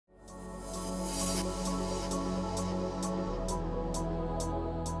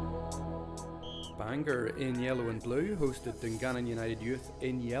Bangor in yellow and blue hosted Dungannon United Youth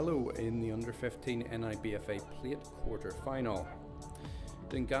in yellow in the under-15 NIBFA Plate quarter-final.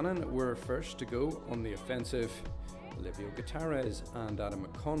 Dungannon were first to go on the offensive. Olivio Gutierrez and Adam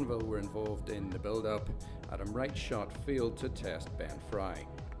McConville were involved in the build-up. Adam Wright shot field to test Ben Fry.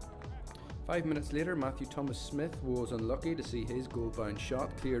 5 minutes later, Matthew Thomas Smith was unlucky to see his goal-bound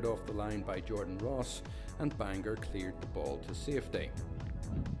shot cleared off the line by Jordan Ross, and Bangor cleared the ball to safety.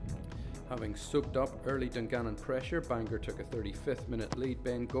 Having soaked up early Dungannon pressure, Bangor took a 35th minute lead.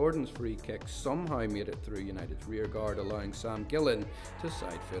 Ben Gordon's free kick somehow made it through United's rearguard, allowing Sam Gillen to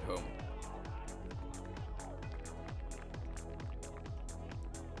side-foot home.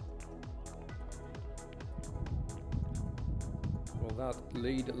 Well, that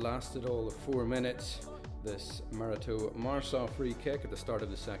lead lasted all of 4 minutes. This Marito Marsaw free kick at the start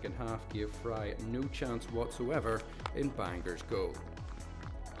of the second half gave Fry no chance whatsoever in Bangor's goal.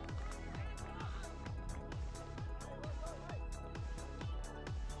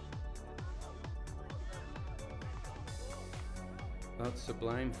 That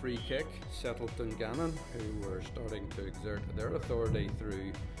sublime free kick settled Dungannon, who were starting to exert their authority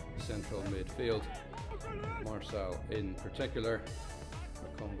through central midfield. Marcel in particular,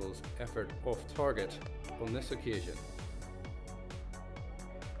 McConville's effort off target on this occasion.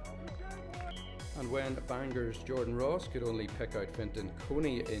 And when Bangor's Jordan Ross could only pick out Fintan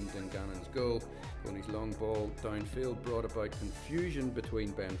Coney in Dungannon's goal, Coney's long ball downfield brought about confusion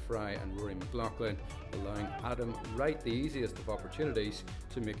between Ben Fry and Rory McLaughlin, allowing Adam Wright the easiest of opportunities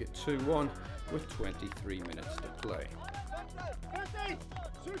to make it 2-1 with 23 minutes to play.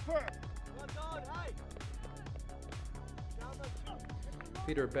 Super!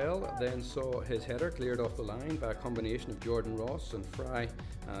 Peter Bell then saw his header cleared off the line by a combination of Jordan Ross and Fry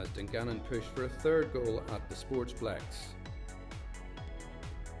as Dungannon pushed for a third goal at the Sportsplex.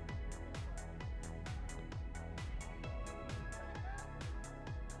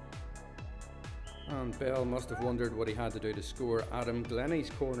 And Bell must have wondered what he had to do to score. Adam Glennie's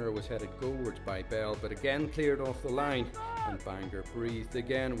corner was headed goalwards by Bell, but again cleared off the line, and Bangor breathed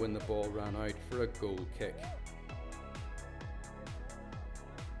again when the ball ran out for a goal kick.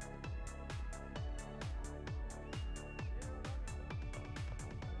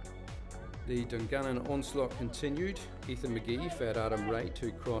 The Dungannon onslaught continued. Ethan McGee fed Adam Wright,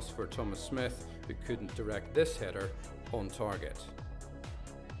 who crossed for Thomas Smith, who couldn't direct this header on target.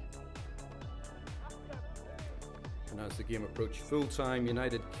 And as the game approached full-time,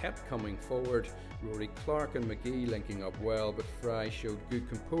 United kept coming forward. Rory Clark and McGee linking up well, but Fry showed good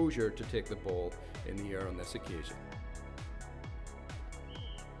composure to take the ball in the air on this occasion.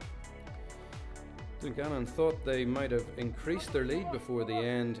 Dungannon thought they might have increased their lead before the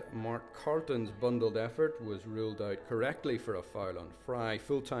end. Mark Carlton's bundled effort was ruled out correctly for a foul on Fry.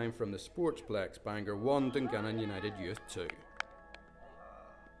 Full-time from the Sportsplex, Bangor 1, Dungannon United Youth 2.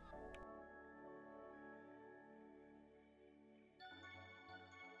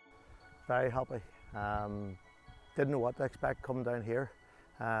 Very happy. Didn't know what to expect coming down here.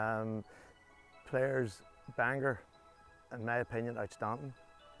 Players, Bangor, in my opinion, outstanding.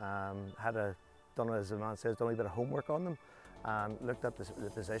 Done as the man says, done a bit of homework on them and looked at the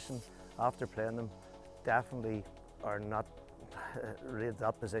position after playing them. Definitely are not rated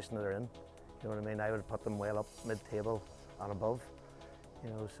that position that they're in. You know what I mean? I would put them well up mid-table and above.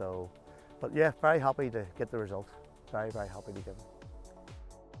 You know, so. But yeah, very happy to get the result. Very, very happy to get them.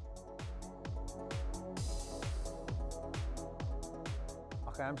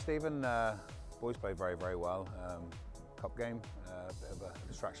 Okay, I'm Stephen. Boys played very, very well. Cup game, a bit of a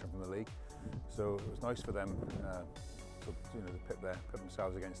distraction from the league. So it was nice for them to pit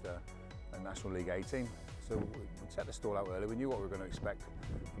themselves against a National League A team. So we set the stall out early. We knew what we were going to expect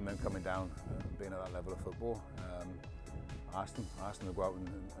from them coming down, being at that level of football. I asked them to go out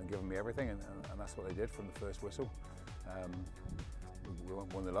and give me everything, and that's what they did from the first whistle. We went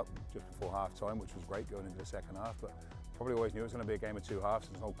 1-0 up just before half time, which was great going into the second half. But probably always knew it was going to be a game of two halves.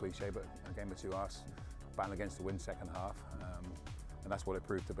 It's an old cliche, but a game of two halves, battle against the win second half. And that's what it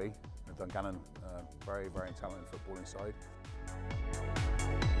proved to be. Dungannon, very, very talented footballing side.